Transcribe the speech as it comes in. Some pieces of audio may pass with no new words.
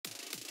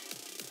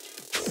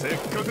せっ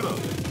かくだ。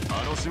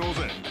楽しもう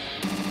ぜ。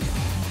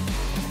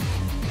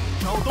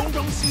小东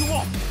征西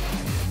望。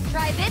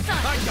Try this on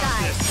your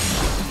side.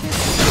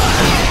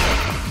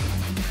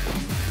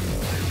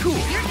 Cool.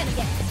 You're gonna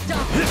get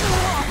stomped.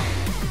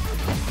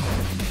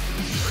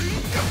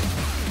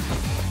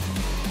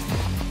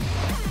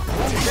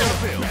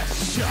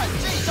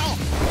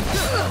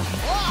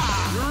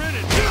 You're in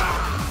it.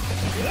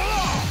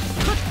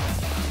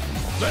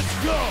 Let's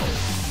go.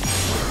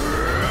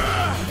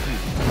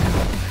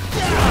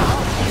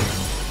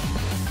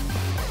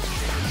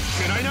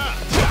 Can I not?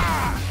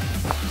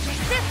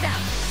 This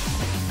out.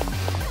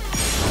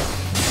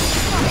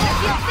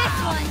 Feel this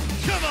one.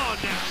 Come on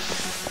now.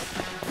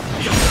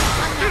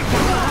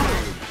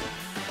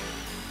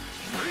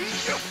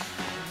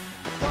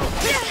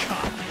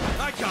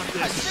 I got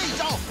this.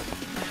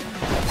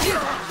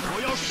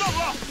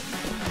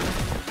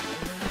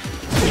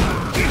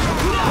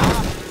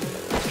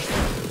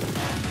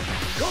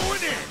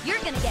 Going in. You're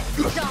gonna get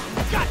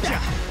stomped. Gotcha.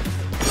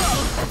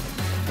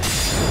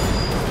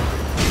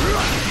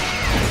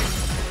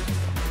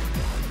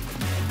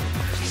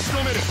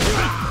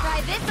 Try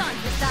this on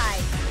your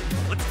side.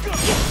 Let's go.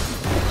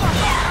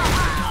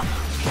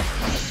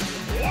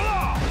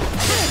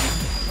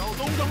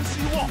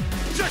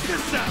 Check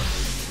this out.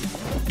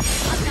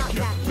 I'm not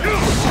back.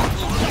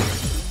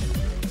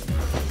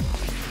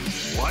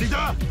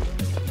 Warida.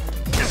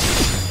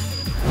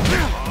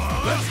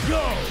 Let's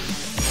go.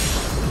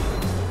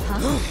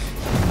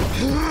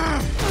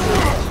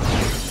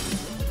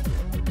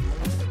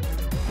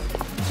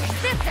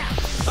 This out.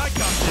 I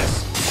got this.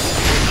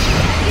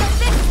 Feel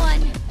this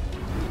one.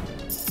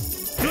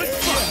 Good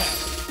fight.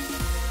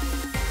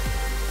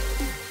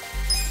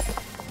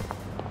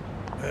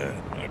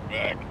 My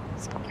back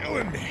is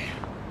killing me.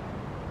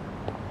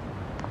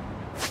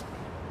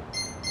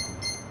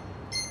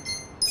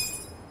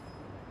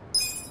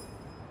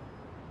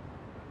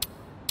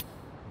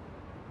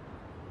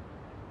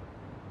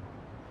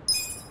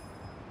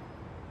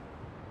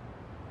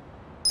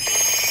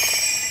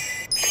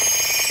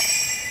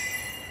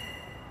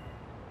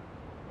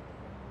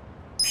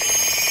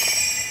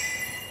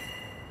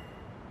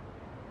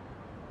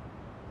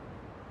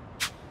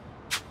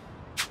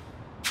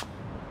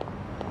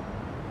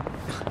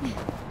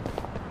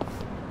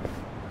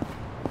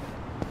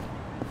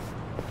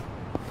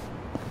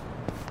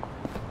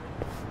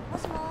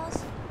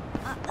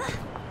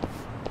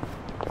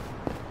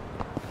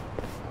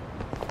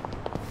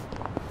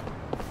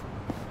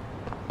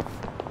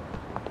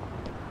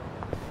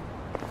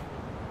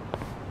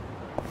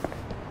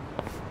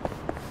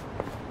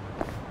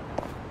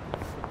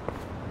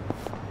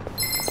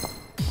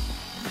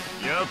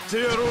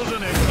 Here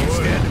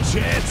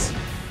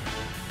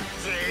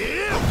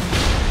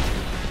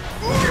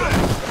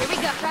Here we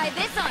go. Try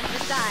this on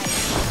your side.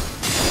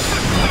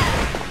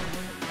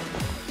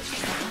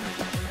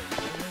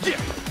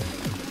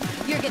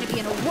 You're gonna be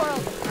in a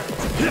world of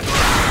hurt.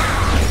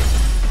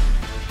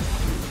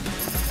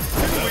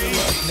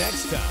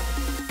 Next time.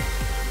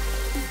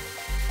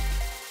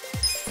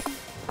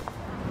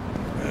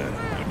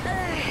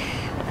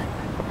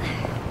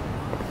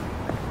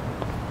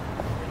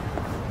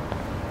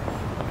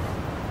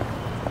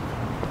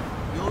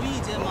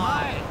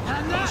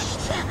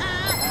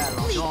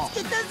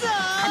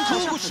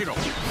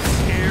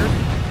 Scared?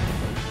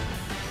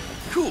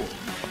 Cool.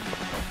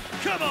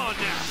 Come on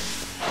now.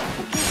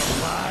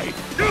 Right.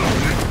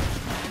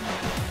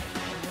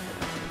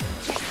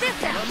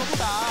 This out.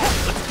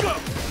 Let's go.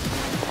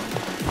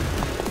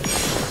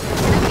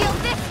 I feel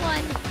this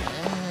one.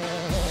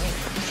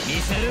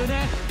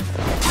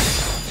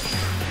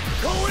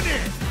 Going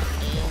in.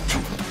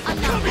 I'm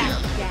not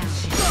backing down.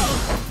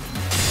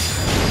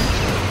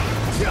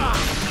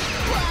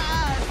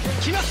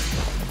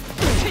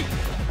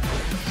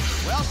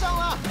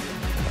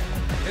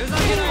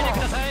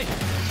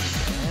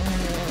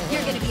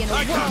 You're gonna be in a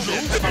world of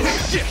hurt.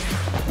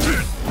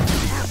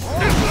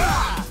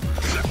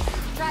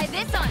 Try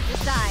this on your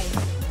side.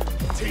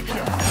 Take it.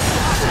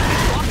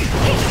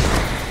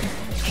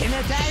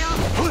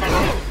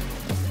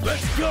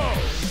 Let's go.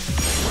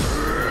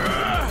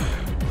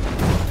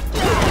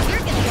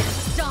 You're gonna get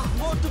stomped.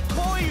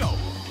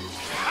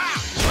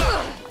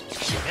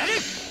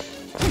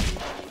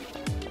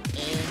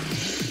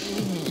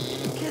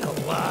 Get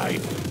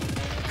alive.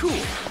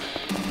 Cool.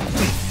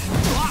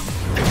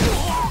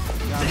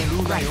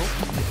 Right.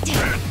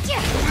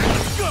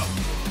 Let's go.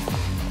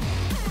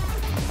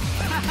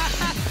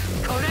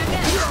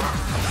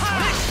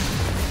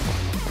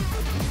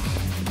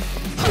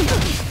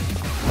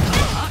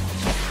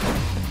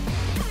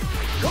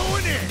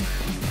 Going in.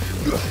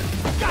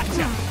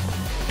 Gotcha.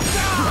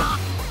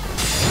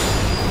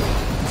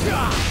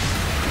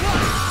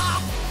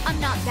 I'm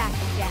not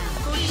backing down.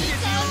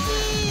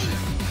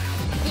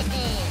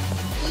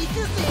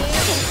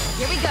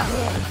 Here we go.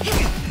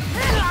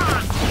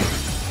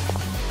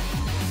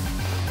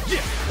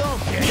 Yeah.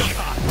 Okay.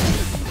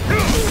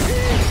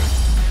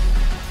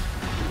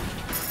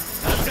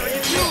 That's how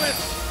you do it.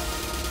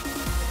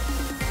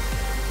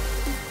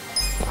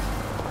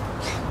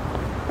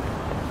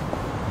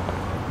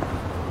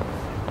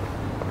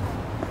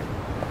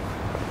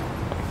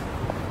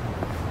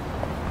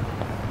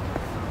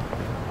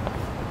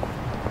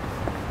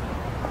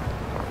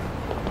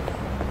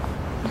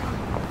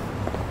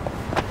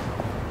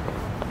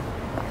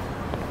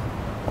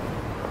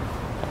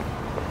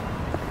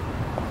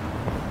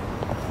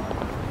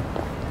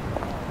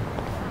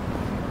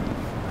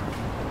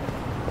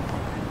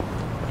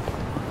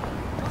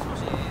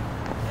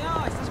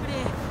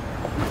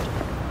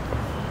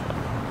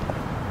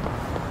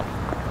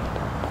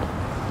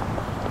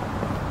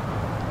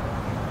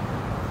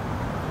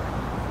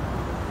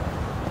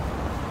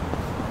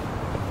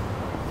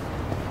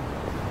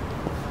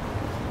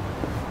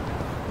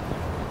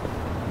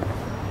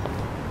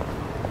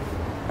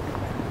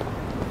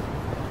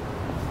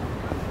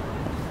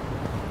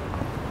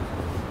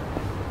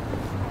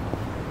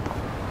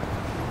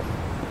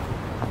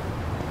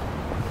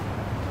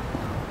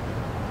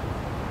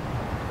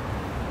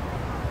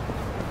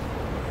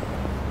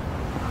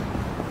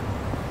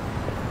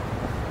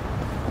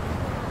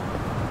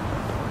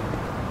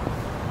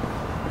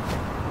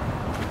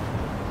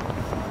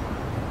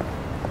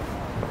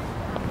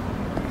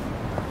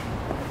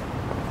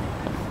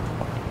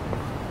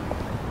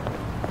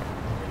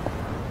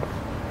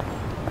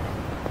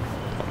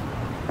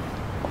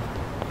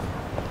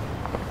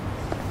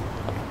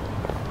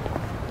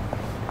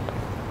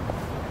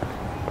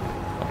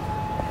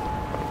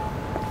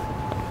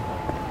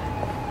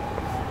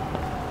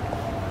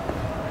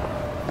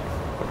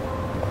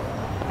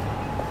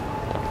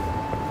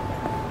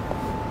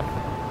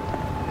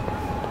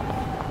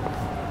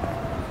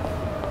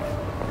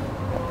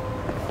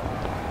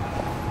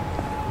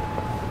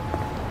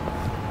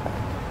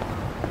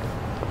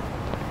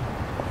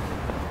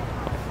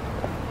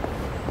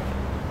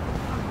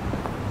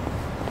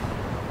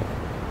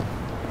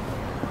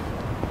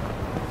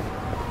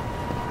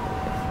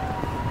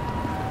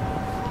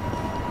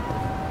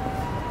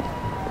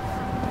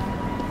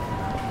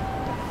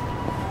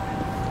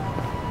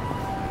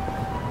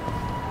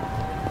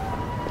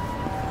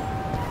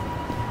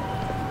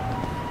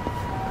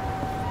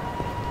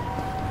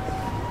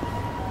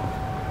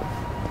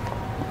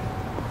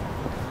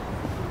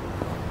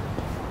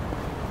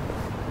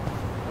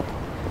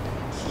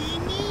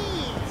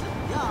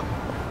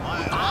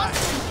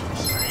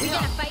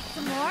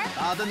 more?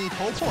 打得你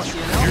头破血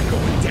You're 流。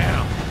 going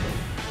down.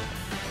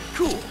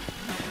 Cool.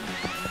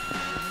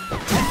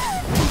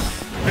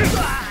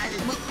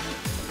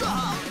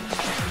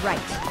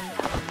 Right.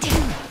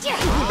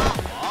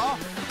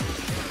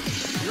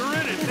 You're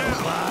in it now.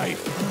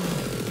 Life.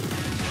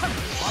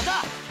 我的，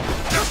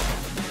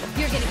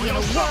 You're gonna be in a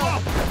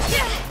world.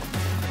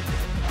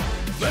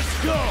 Let's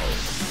go.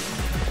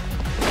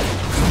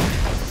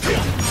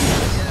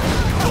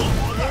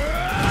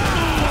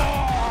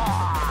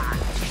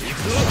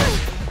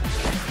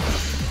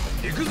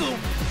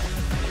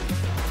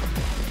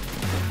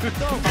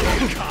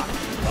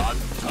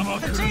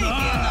 Yakuza.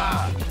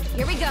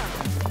 Here we go.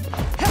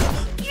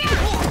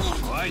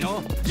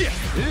 Yeah.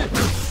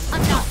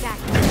 I'm not back.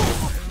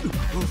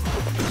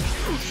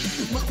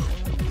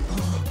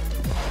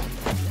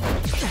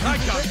 I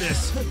got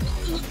this.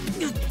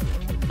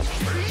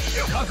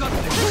 かかって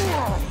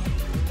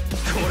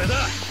これだ。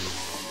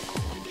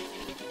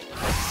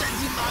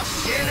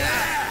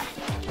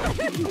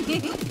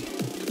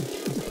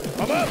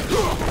I'm up.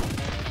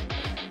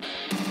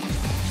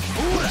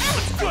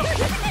 Let's go.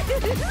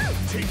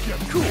 Take your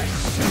cool.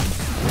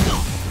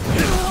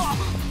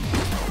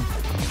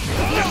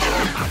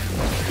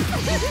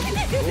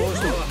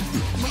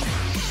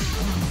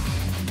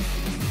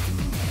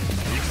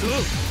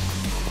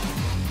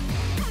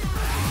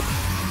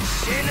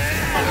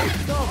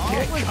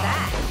 What was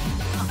that?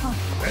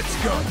 Let's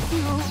go.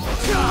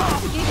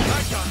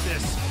 I got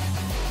this.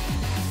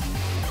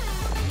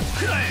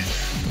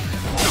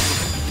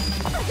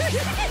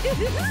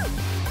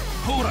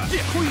 Hold on.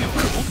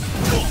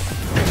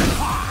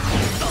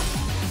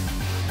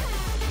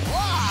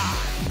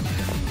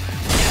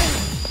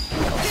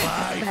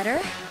 Better?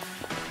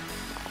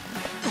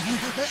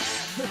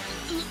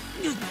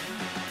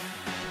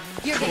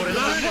 You're gonna be in a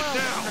Learn it world.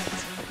 now.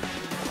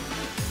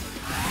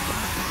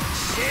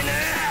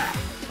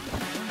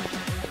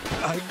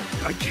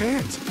 I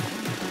can't.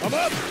 I'm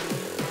up.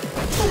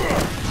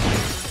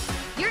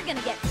 You're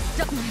gonna get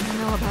stuck. I don't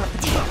know about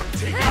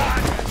Take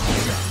that.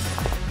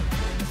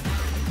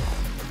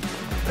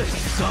 This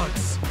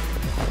sucks.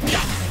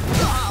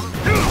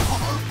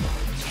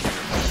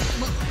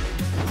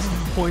 What's the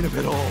point of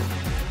it all?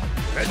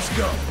 Let's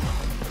go.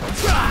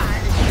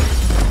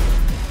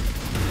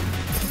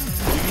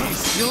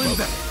 He's feeling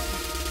better.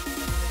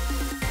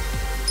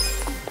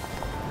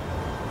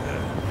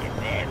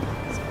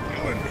 It's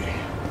killing me.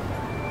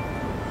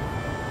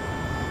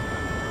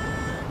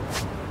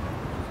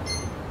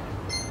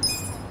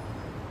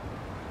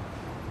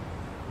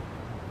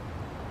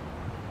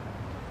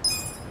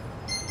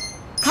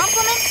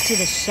 compliments to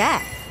the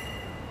chef.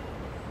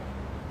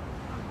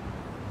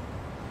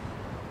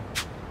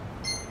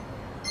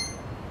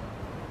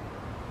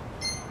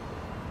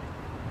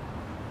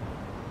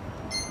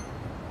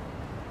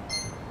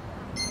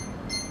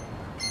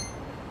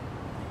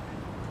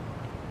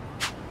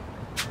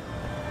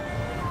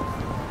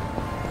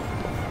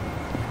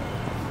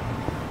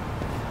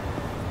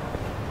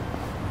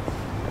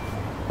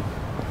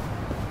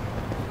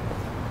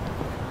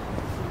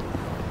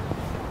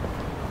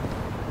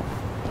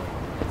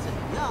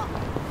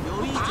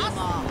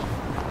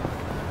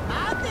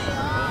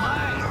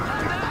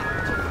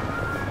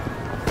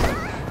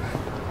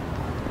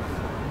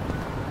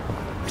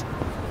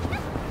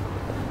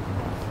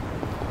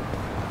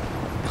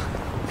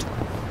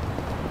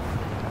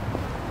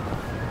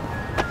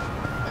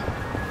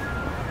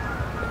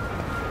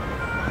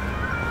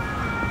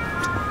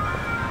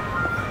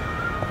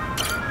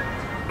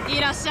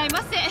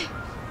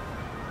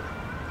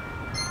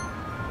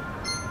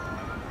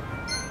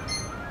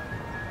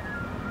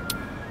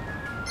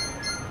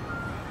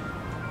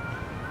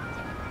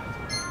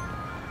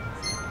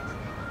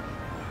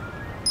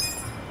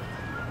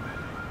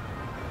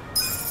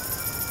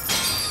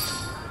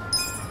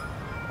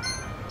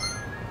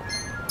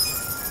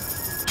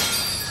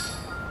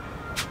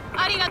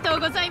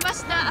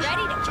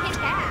 Ready to kick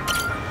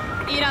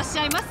ass. いらっし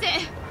ゃいませ。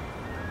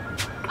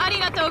あり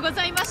がとうご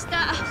ざいまし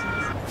た。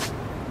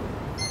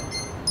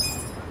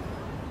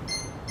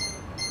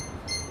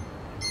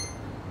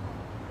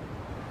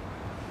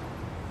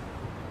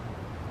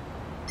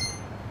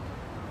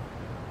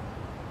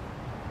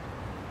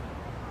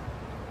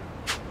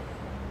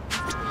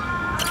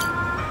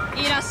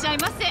いらっしゃい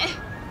ませ。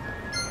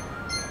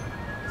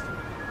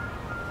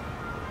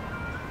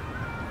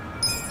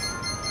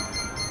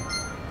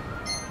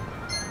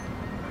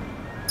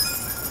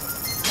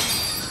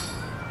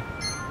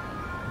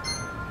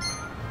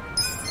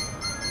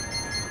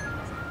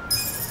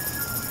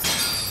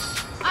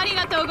あり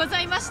がとうご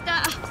ざいまし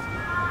た。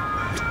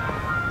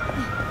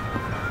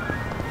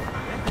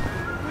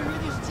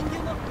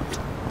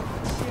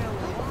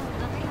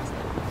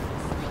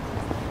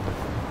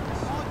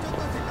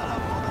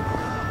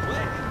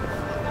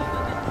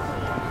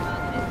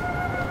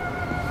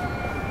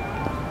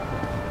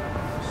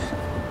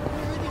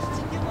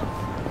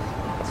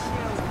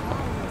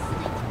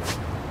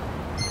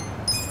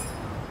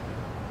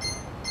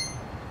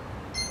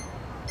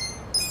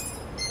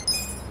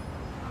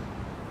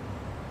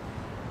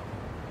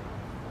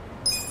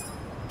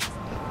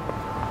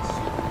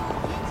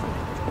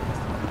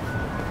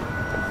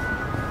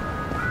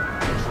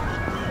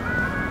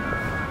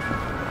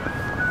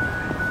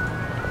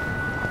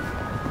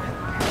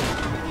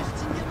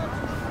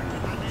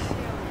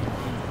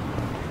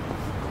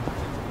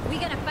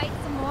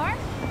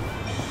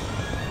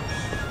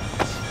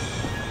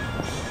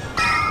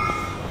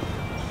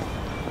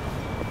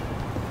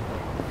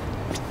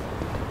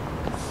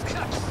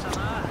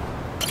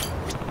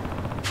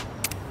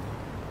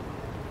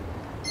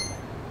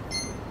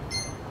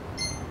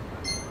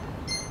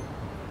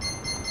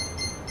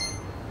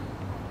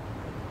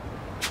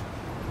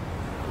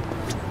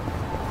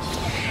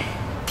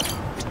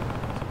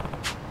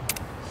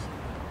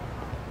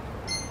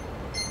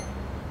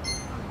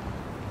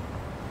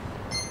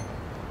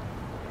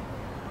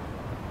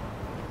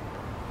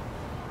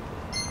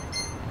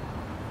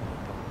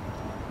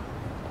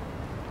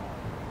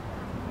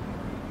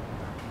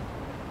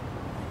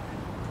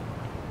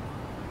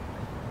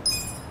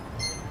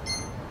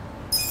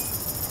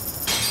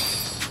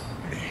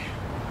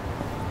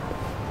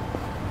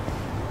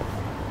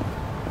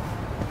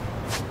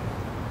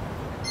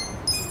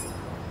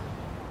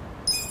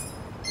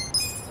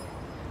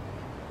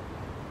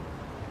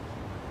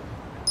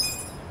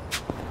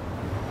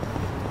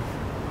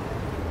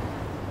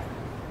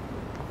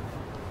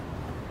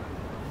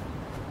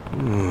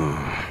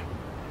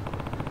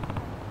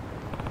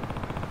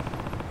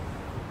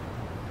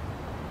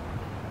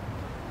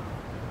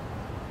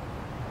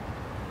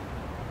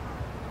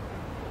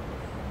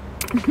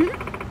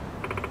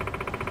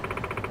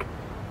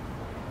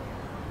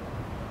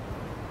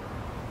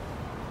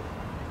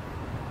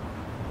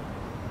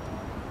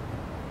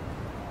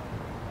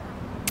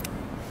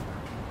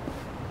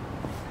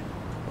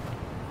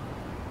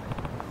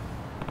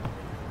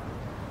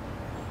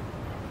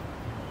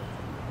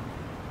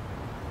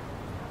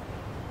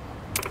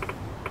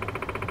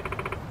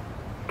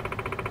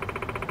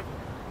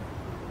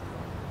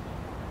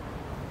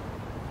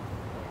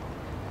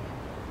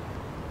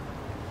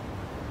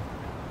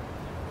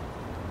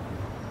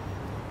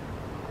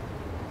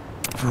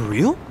For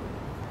real?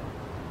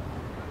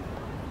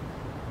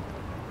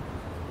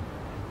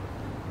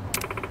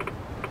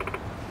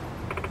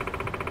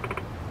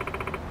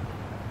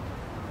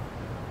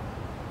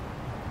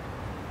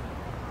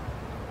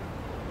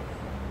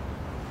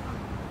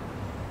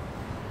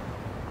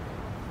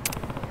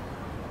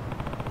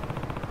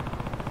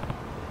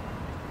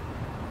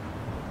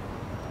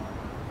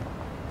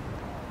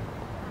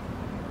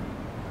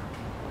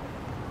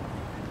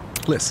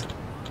 Listen.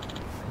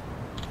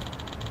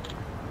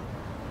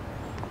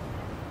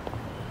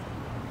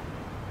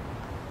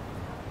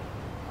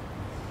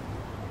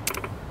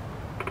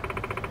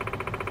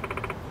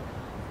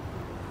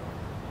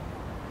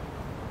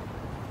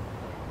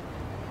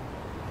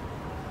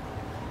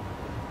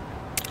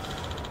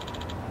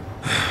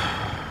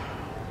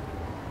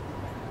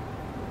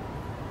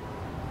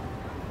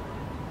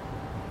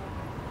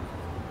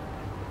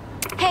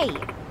 Hey!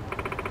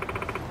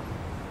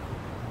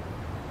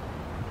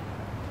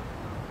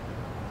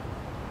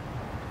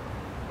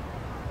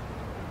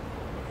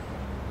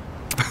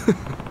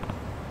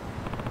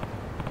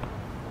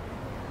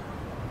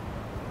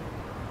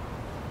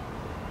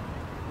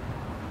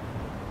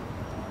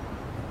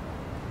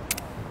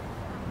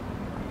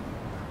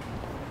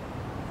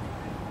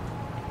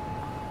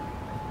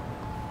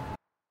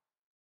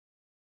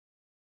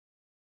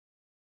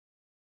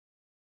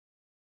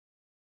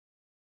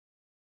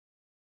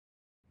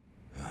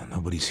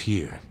 Nobody's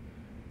here.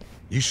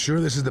 You sure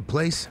this is the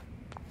place?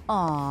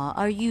 Aw,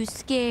 are you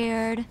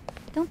scared?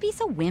 Don't be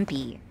so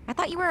wimpy. I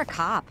thought you were a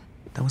cop.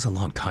 That was a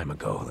long time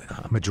ago.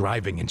 I'm a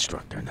driving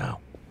instructor now.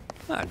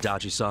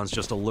 Dachi-san's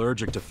just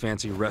allergic to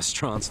fancy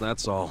restaurants,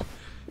 that's all.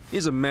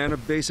 He's a man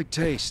of basic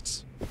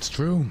tastes. It's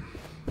true.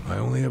 I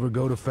only ever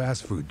go to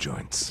fast food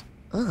joints.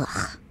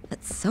 Ugh,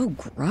 that's so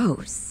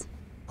gross.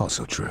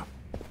 Also true.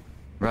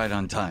 Right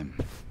on time.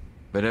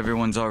 But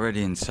everyone's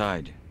already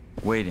inside,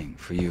 waiting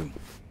for you.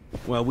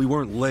 Well, we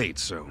weren't late,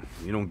 so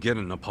you don't get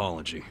an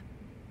apology.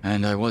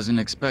 And I wasn't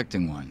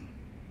expecting one.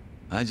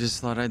 I just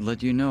thought I'd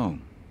let you know.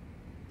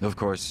 Of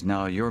course,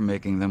 now you're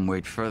making them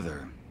wait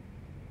further.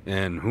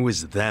 And who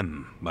is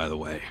them, by the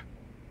way?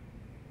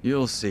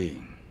 You'll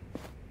see.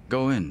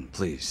 Go in,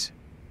 please.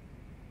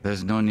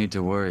 There's no need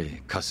to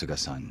worry,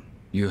 Kasuga-san.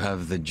 You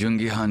have the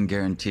Jungihan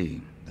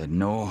guarantee that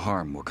no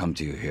harm will come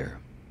to you here.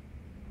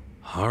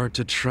 Hard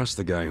to trust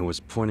the guy who was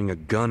pointing a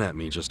gun at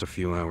me just a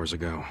few hours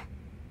ago.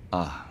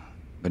 Ah,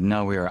 but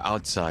now we are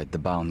outside the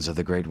bounds of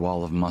the Great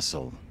Wall of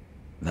Muscle.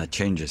 That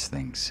changes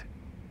things.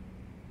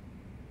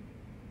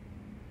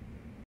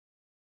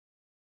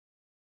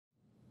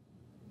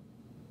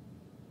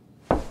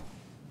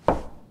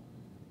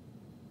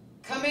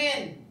 Come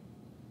in!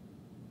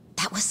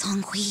 That was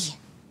Song-Hui.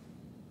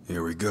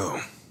 Here we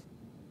go.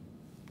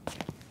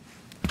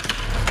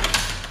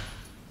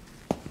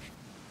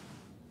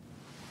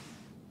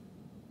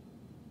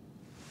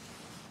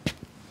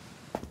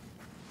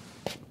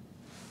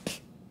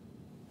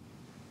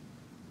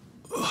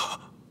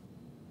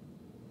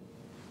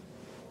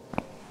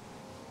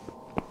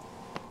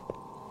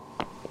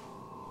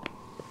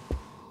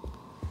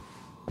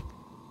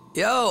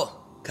 Yo,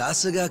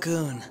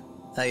 Kasuga-kun.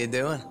 How you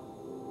doing?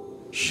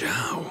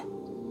 Zhao.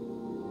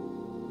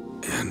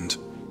 And...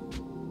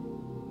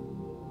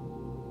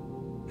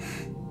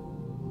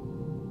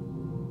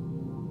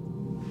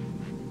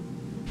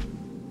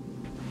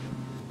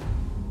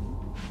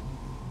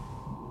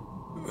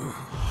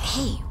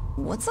 Hey,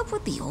 what's up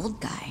with the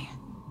old guy?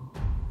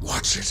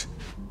 Watch it.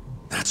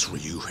 That's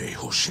Ryuhei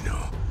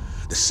Hoshino,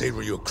 the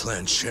Seiryu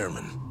clan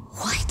chairman.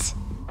 What?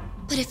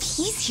 But if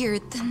he's here,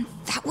 then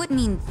that would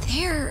mean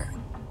they're...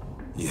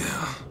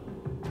 yeah.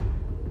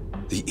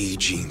 The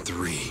E-Gene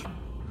 3.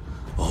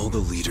 All the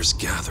leaders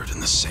gathered in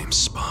the same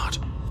spot.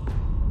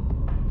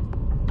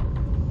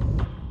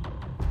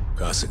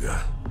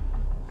 Kasuga,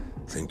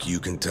 think you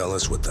can tell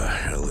us what the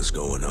hell is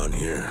going on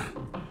here?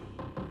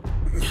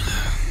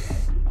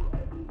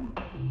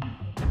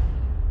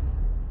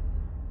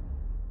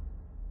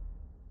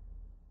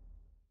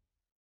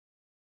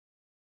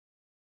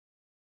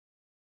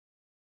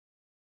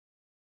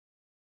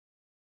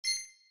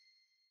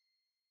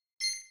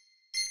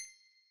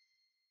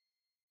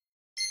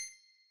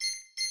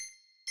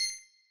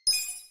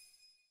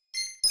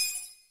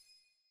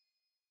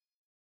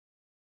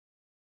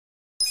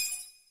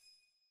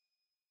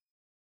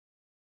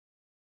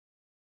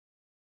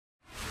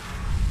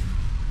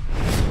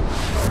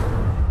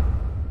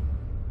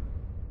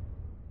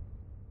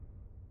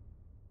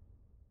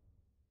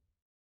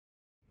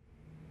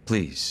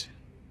 Please,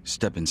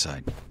 step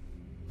inside.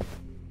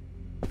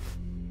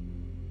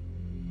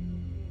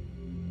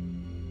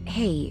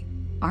 Hey,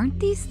 aren't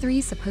these three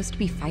supposed to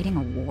be fighting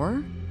a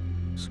war?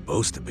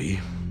 Supposed to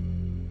be.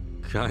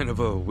 Kind of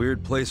a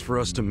weird place for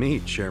us to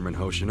meet, Chairman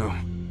Hoshino.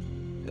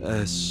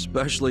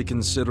 Especially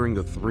considering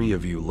the three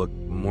of you look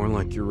more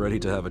like you're ready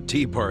to have a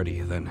tea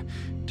party than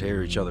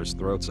tear each other's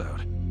throats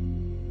out.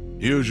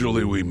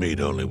 Usually we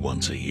meet only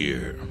once a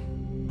year,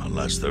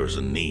 unless there's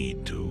a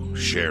need to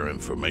share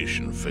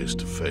information face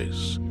to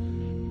face,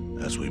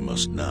 as we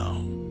must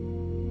now.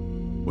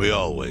 We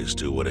always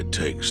do what it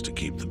takes to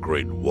keep the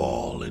Great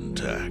Wall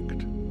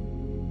intact.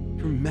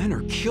 Your men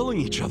are killing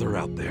each other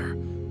out there.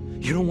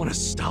 You don't want to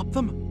stop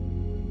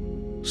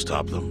them?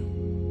 Stop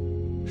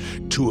them?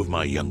 2 of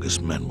my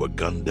youngest men were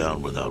gunned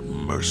down without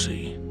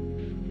mercy.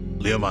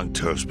 Liumang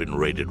Turf's been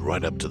raided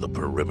right up to the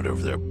perimeter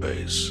of their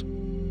base.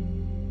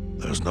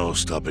 There's no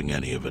stopping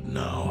any of it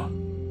now.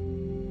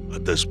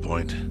 At this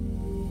point,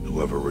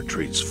 whoever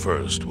retreats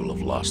first will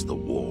have lost the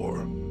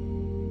war.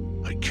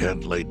 I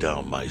can't lay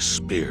down my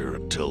spear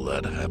until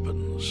that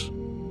happens.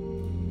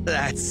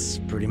 That's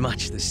pretty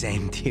much the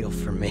same deal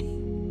for me.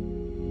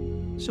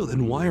 So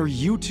then why are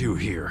you two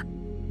here?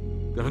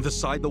 Gonna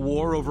decide the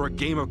war over a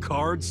game of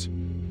cards?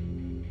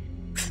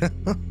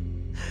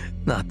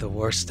 Not the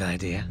worst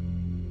idea.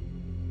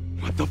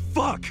 What the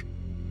fuck?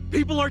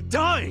 People are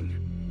dying!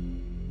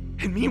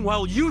 And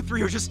meanwhile you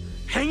three are just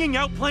hanging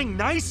out playing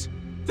nice?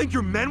 Think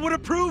your men would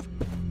approve?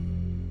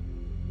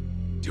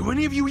 Do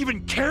any of you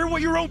even care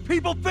what your own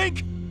people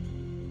think?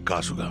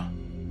 Kasuga,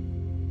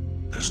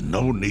 there's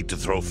no need to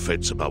throw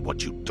fits about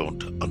what you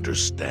don't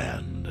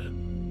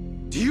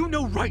understand. Do you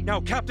know right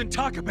now Captain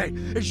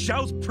Takabe is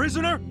Xiao's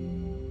prisoner?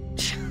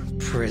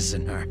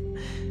 Prisoner.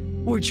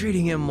 We're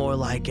treating him more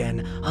like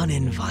an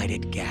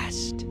uninvited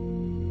guest.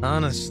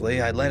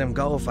 Honestly, I'd let him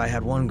go if I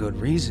had one good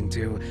reason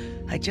to.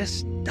 I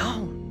just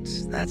don't,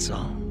 that's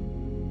all.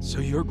 So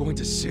you're going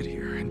to sit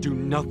here and do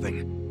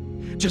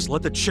nothing? Just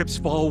let the chips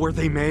fall where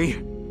they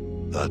may?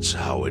 That's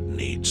how it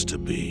needs to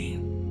be.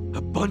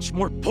 A bunch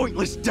more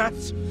pointless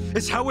deaths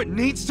is how it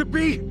needs to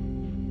be?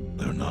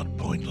 They're not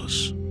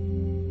pointless.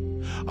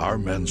 Our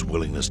men's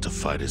willingness to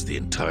fight is the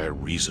entire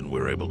reason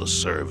we're able to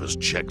serve as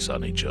checks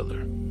on each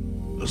other.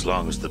 As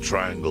long as the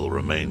triangle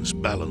remains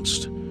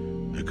balanced,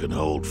 it can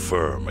hold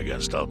firm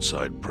against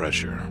outside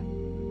pressure.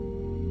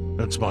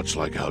 It's much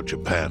like how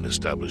Japan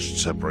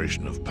established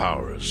separation of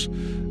powers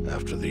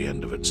after the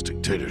end of its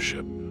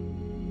dictatorship.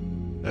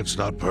 It's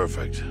not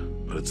perfect,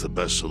 but it's the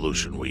best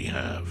solution we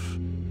have.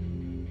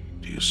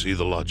 Do you see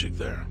the logic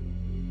there?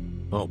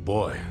 Oh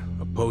boy,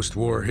 a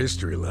post-war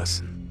history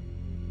lesson.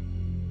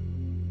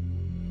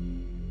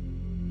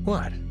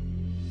 What?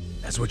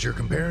 That's what you're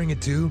comparing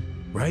it to,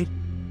 right?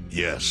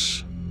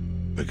 Yes,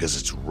 because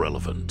it's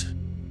relevant.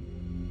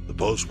 The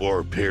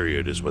post-war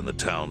period is when the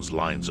town's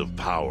lines of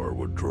power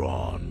were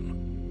drawn.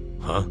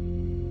 Huh?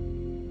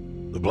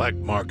 The black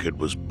market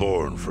was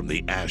born from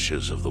the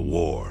ashes of the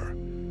war.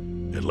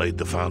 It laid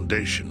the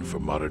foundation for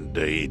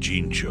modern-day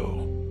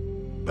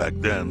Ijincho. Back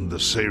then, the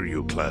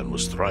Seiryu clan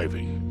was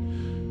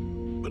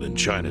thriving. But in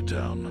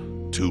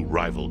Chinatown, 2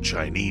 rival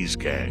Chinese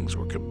gangs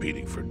were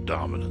competing for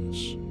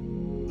dominance.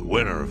 The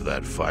winner of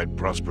that fight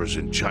prospers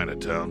in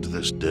Chinatown to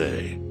this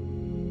day.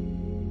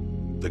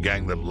 The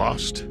gang that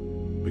lost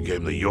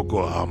became the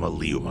Yokohama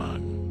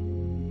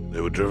Liumang.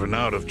 They were driven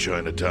out of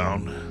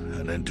Chinatown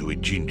and into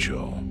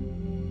Ijincho.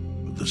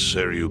 But the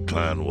Seiryu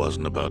clan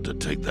wasn't about to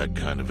take that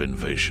kind of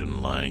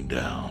invasion lying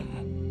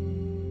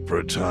down. For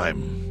a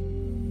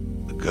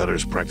time, the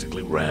gutters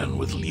practically ran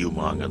with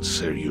Liumang and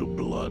Seiryu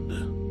blood.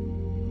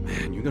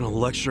 Man, you gonna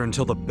lecture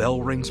until the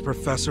bell rings,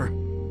 Professor?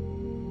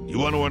 You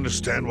want to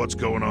understand what's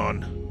going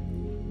on?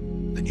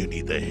 Then you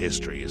need the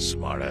history, you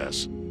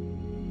smartass.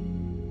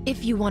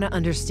 If you want to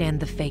understand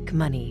the fake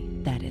money,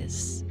 that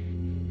is.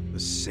 The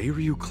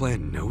Seiryu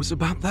clan knows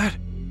about that?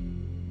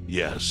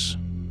 Yes.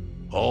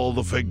 All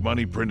the fake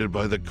money printed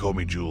by the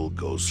Komi Jewel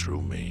goes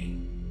through me.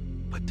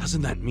 But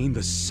doesn't that mean the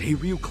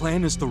Seiryu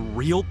clan is the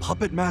real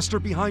puppet master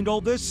behind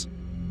all this?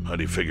 How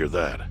do you figure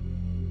that?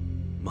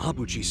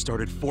 Mabuchi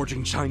started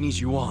forging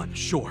Chinese yuan,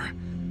 sure.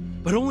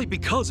 But only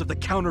because of the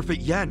counterfeit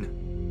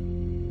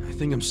yen. I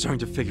think I'm starting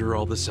to figure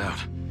all this out.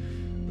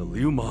 The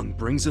Liumang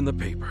brings in the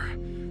paper.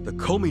 The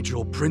Komi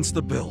Jewel prints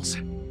the bills.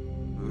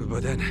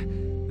 But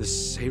then, the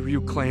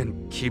Seiryu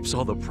clan keeps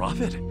all the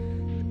profit?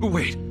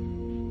 Wait,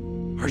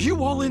 are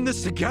you all in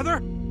this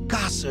together?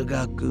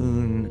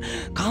 Kasuga-kun,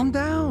 calm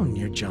down.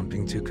 You're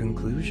jumping to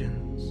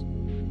conclusions.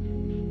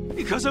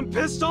 Because I'm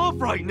pissed off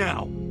right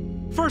now.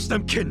 First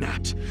I'm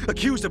kidnapped,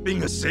 accused of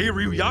being a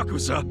Seiryu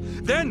Yakuza,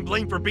 then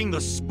blamed for being the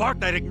spark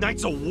that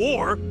ignites a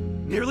war,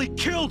 nearly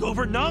killed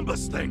over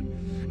Namba's thing.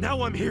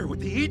 Now I'm here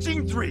with the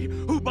Ijing 3,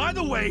 who, by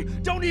the way,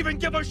 don't even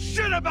give a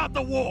shit about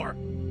the war!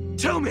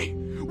 Tell me,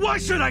 why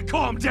should I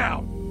calm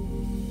down?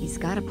 He's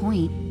got a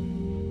point.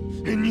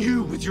 And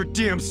you with your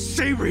damn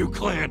Seiryu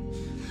clan!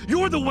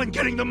 You're the one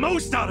getting the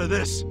most out of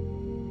this!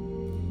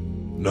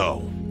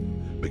 No,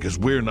 because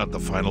we're not the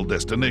final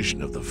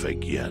destination of the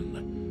fake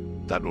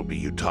yen. that will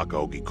be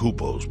Yutaka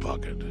Ogikubo's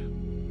pocket.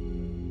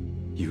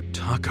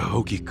 Yutaka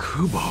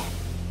Ogikubo?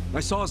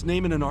 I saw his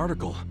name in an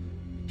article.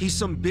 He's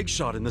some big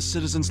shot in the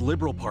Citizens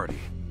Liberal Party.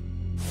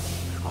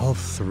 All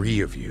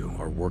three of you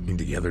are working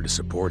together to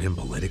support him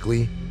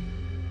politically?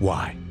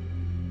 Why?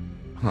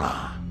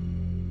 Huh.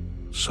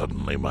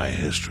 Suddenly my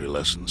history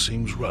lesson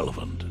seems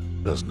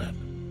relevant, doesn't it?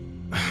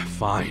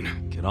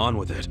 Fine, get on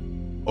with it.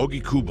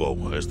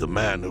 Ogikubo is the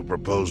man who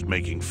proposed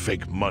making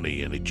fake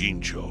money in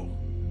Ijincho.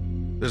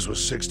 This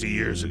was 60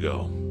 years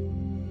ago.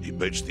 He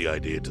pitched the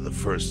idea to the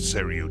first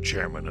Seiryu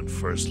chairman and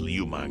first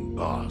Liumang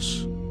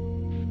boss.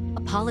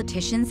 A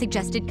politician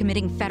suggested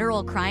committing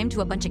federal crime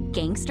to a bunch of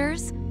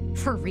gangsters?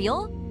 For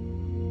real?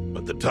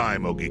 At the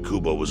time,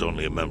 Ogikubo was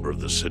only a member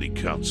of the city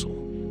council.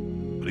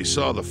 But he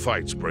saw the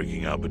fights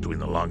breaking out between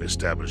the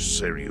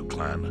long-established Seiryu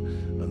clan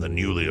and the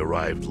newly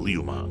arrived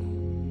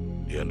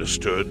Liumang. He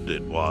understood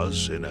it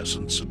was, in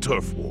essence, a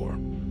turf war.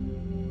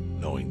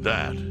 Knowing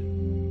that,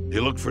 he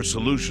looked for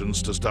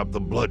solutions to stop the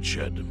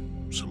bloodshed,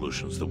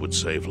 solutions that would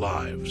save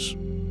lives.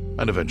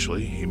 And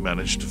eventually, he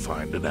managed to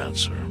find an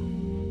answer.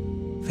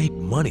 Fake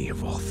money,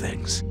 of all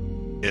things.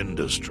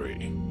 Industry.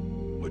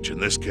 Which in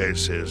this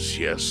case is,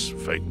 yes,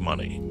 fake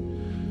money.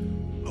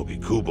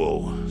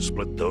 Ogikubo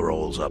split the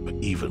roles up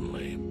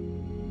evenly.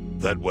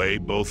 That way,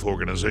 both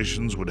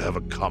organizations would have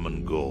a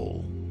common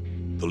goal.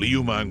 The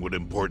Liumang would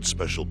import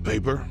special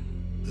paper,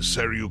 the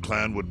Seiryu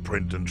clan would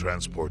print and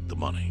transport the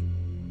money.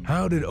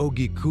 How did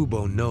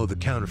Ogikubo know the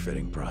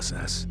counterfeiting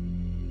process?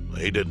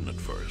 He didn't at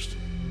first.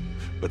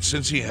 But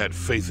since he had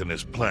faith in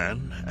his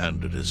plan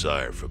and a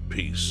desire for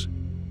peace,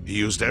 he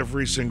used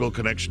every single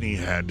connection he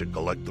had to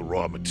collect the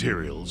raw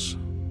materials,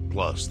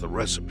 plus the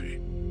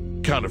recipe.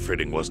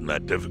 Counterfeiting wasn't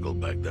that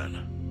difficult back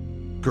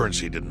then.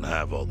 Currency didn't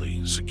have all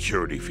the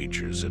security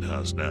features it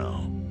has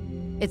now.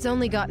 It's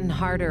only gotten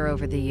harder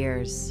over the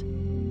years.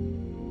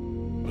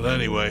 But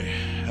anyway,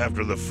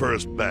 after the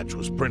first batch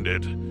was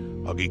printed,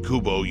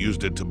 Ogikubo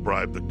used it to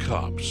bribe the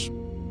cops.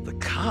 The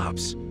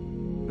cops?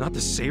 Not the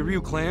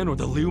Seiryu clan or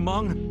the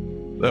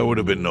Liumang? There would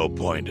have been no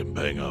point in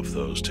paying off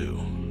those two.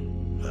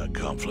 That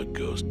conflict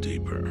goes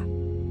deeper.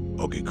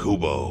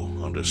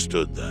 Ogikubo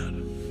understood that.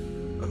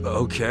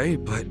 Okay,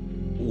 but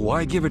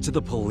why give it to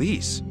the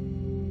police?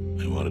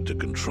 He wanted to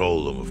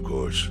control them, of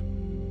course.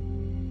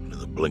 And in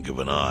the blink of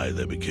an eye,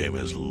 they became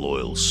his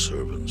loyal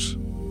servants.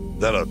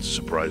 That ought to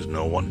surprise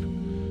no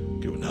one,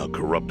 given how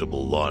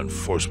corruptible law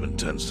enforcement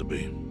tends to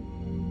be.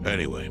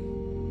 Anyway,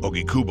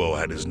 Ogikubo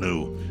had his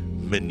new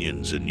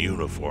minions in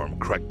uniform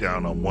crack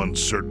down on one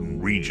certain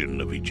region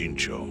of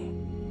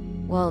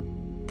Ijincho. Well,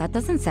 that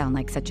doesn't sound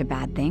like such a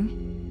bad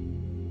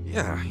thing.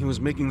 Yeah, he was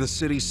making the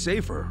city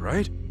safer,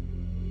 right?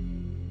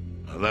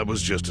 That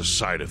was just a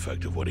side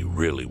effect of what he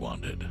really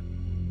wanted.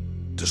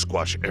 To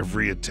squash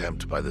every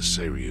attempt by the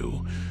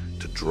Seiryu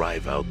to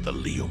drive out the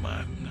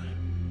Liumang.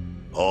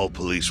 All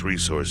police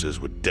resources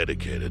were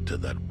dedicated to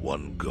that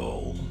one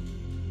goal.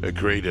 It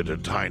created a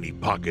tiny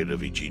pocket of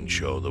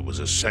Ijincho that was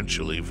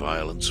essentially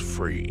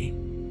violence-free.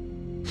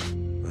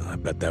 Well, I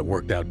bet that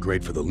worked out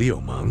great for the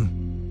Liumang.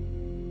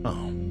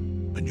 Oh,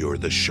 and you're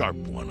the sharp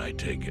one, I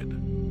take it.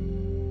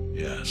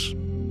 Yes.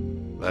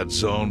 That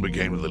zone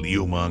became the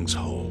Liumang's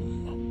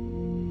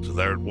home. So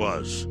there it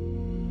was.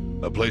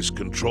 A place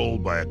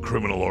controlled by a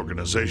criminal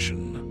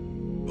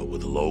organization, but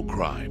with low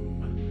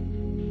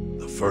crime.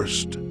 The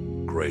first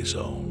gray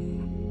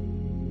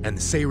zone. And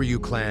the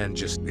Seiryu clan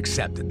just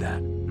accepted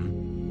that.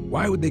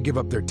 Why would they give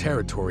up their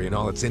territory and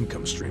all its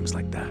income streams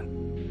like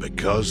that?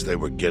 Because they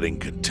were getting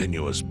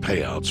continuous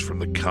payouts from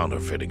the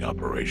counterfeiting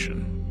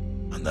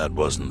operation. And that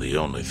wasn't the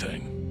only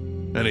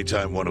thing.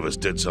 Anytime one of us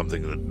did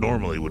something that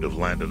normally would have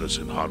landed us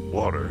in hot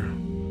water,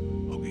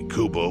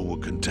 Ogikubo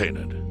would contain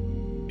it.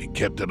 He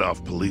kept it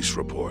off police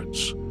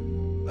reports.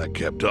 That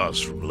kept us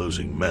from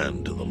losing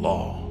men to the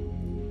law.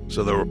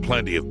 So there were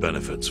plenty of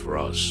benefits for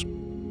us.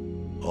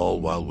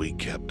 All while we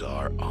kept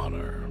our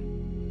honor.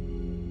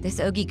 This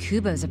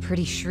Ogikubo's a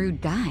pretty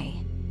shrewd guy.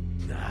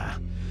 Nah.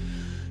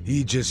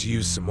 He just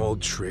used some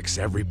old tricks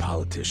every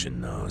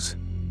politician knows.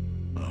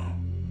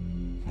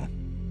 Oh.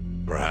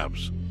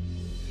 Perhaps.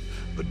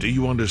 But do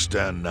you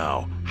understand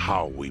now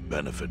how we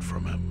benefit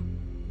from him?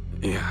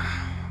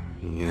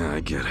 Yeah,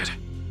 I get it.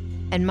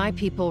 And my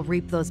people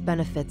reap those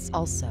benefits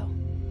also.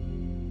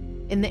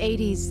 In the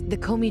 80s, the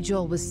Komi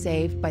Jewel was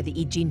saved by the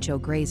Ijincho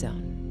Gray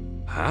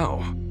Zone.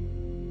 How?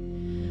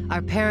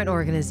 Our parent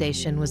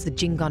organization was the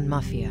Jingon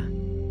Mafia,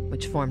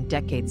 which formed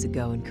decades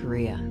ago in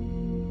Korea.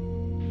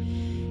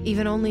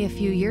 Even only a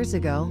few years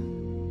ago,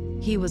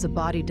 he was a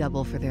body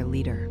double for their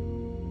leader.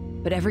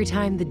 But every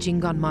time the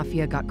Jingon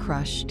Mafia got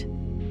crushed,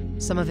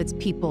 some of its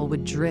people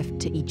would drift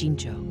to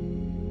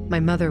Ijincho. My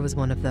mother was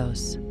one of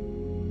those.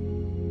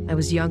 I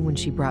was young when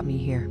she brought me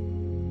here.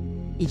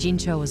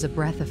 Ijincho was a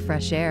breath of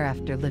fresh air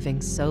after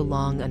living so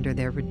long under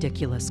their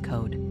ridiculous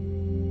code.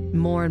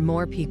 More and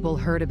more people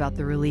heard about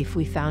the relief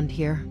we found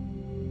here,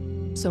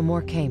 so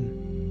more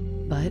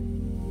came. But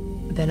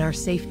then our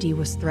safety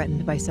was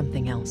threatened by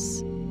something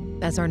else.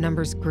 As our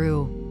numbers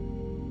grew,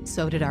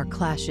 so did our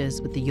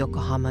clashes with the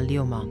Yokohama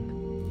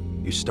Liumang.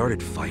 You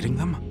started fighting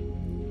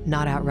them?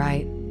 Not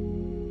outright.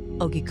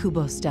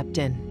 Ogikubo stepped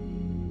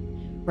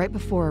in, right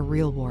before a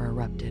real war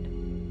erupted.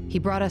 He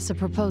brought us a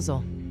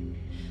proposal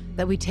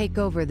that we take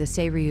over the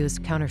Seiryu's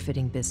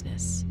counterfeiting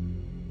business.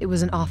 It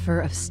was an offer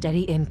of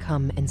steady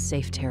income and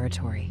safe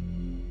territory.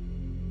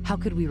 How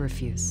could we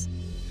refuse?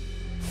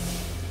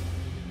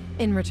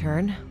 In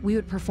return, we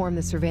would perform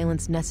the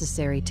surveillance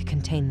necessary to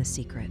contain the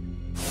secret.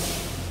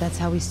 That's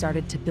how we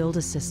started to build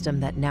a system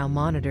that now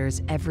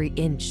monitors every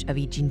inch of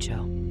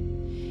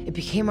Ijincho. It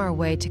became our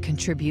way to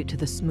contribute to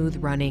the smooth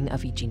running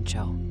of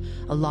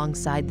Ijincho,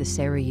 alongside the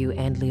Seiryu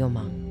and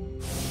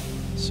Liumang.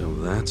 So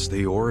that's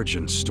the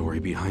origin story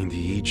behind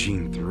the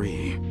Ijin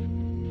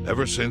 3.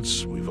 Ever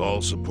since, we've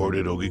all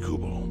supported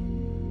Ogikubo,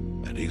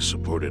 and he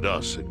supported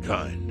us in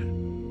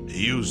kind.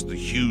 He used the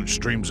huge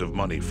streams of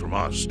money from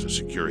us to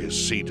secure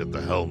his seat at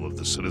the helm of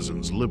the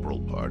Citizens'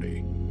 Liberal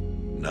Party.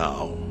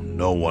 Now,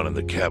 no one in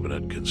the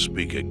cabinet can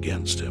speak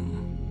against him.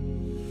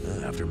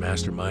 After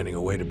masterminding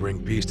a way to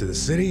bring peace to the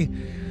city,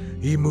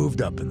 he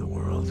moved up in the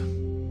world.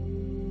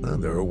 Well,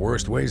 there are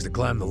worse ways to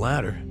climb the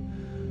ladder,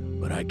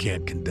 but I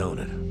can't condone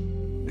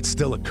it. It's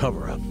still a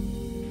cover-up.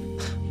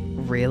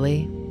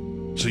 Really?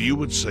 So you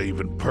would say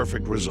even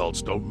perfect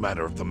results don't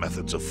matter if the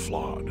methods are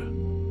flawed.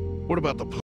 What about the